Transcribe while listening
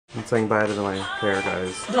I'm saying bye to my hair,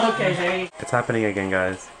 guys. Okay, hey. It's happening again,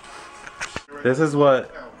 guys. This is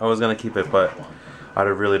what I was gonna keep it, but I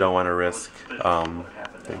really don't want to risk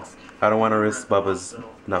things. I don't want to risk Bubba's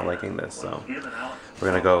not liking this, so we're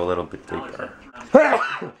gonna go a little bit deeper.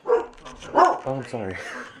 Oh, I'm sorry.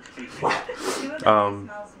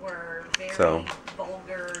 So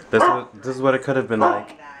this is what it could have been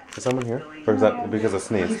like. Is someone here? Or is that because of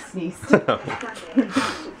sneeze?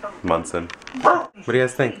 Munson. What do you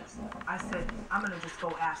guys think? I said, I'm gonna just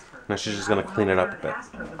go ask her. No, she's just gonna clean it up a bit.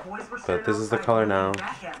 But this is the color now.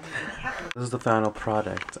 This is the final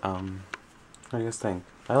product. What do you guys think?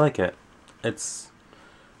 I like it. It's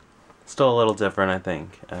still a little different, I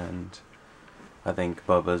think, and I think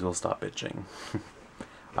Bubba's will stop itching.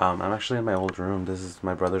 I'm actually in my old room. This is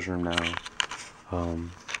my brother's room now. Do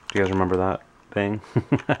you guys remember that thing?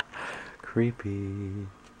 Creepy.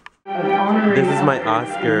 This is my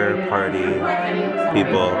Oscar party,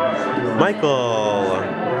 people. Michael!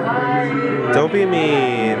 Don't be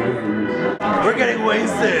mean! We're getting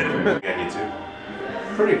wasted! Yeah, you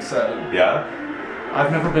too. Pretty excited. Yeah?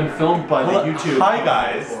 I've never been filmed by the YouTube. Hi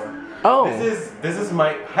guys! Before. Oh! This is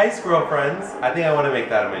my high school friends. I think I want to make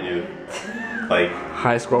that my new, like...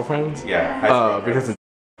 High school friends? Yeah, high school because it's...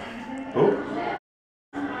 Who?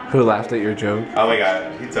 Who laughed at your joke? Oh my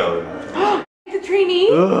god, he totally laughed. The trainee?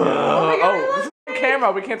 Oh my god, this is on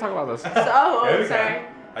camera, we can't talk about this. Oh, I'm sorry.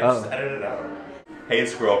 I just edited it out. Hey,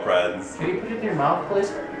 squirrel friends. Can you put it in your mouth,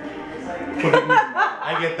 please?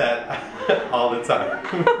 I get that all the time.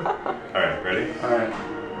 Alright, ready? Alright.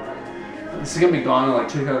 This is gonna be gone in like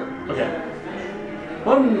 2 seconds. Okay.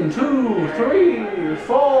 1, 2, 3,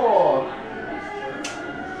 4.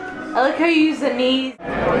 I like how you use the knees.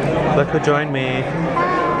 Look who joined me.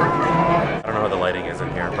 I don't know how the lighting is in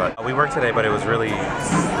here, but we worked today, but it was really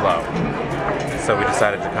slow. So we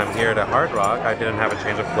decided to come here to Hard Rock. I didn't have a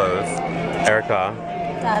change of clothes. Erica,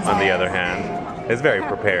 on the other hand, is very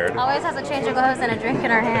prepared. Always has a change of clothes and a drink in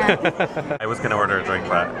her hand. I was gonna order a drink,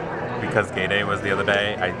 but because gay day was the other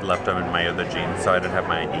day, I left them in my other jeans, so I didn't have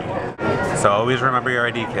my ID. So always remember your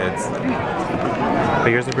ID, kids. But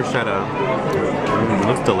here's the bruschetta. It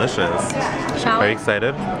looks delicious. Shall we? Are you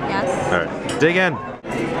excited? Yes. Alright, dig in.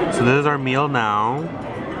 So this is our meal now.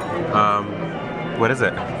 What is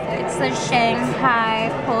it? It's the Shanghai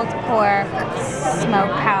pulled pork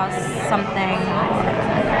smokehouse something.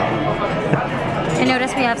 I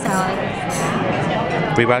notice we have salad.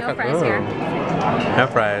 We back No up. fries here. No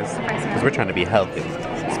fries. Because we're trying to be healthy.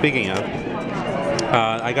 Speaking of,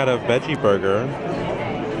 I got a veggie burger.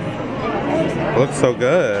 It looks so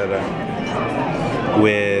good.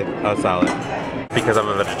 With a salad. Because I'm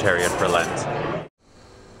a vegetarian for Lent.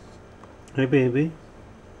 Hey baby.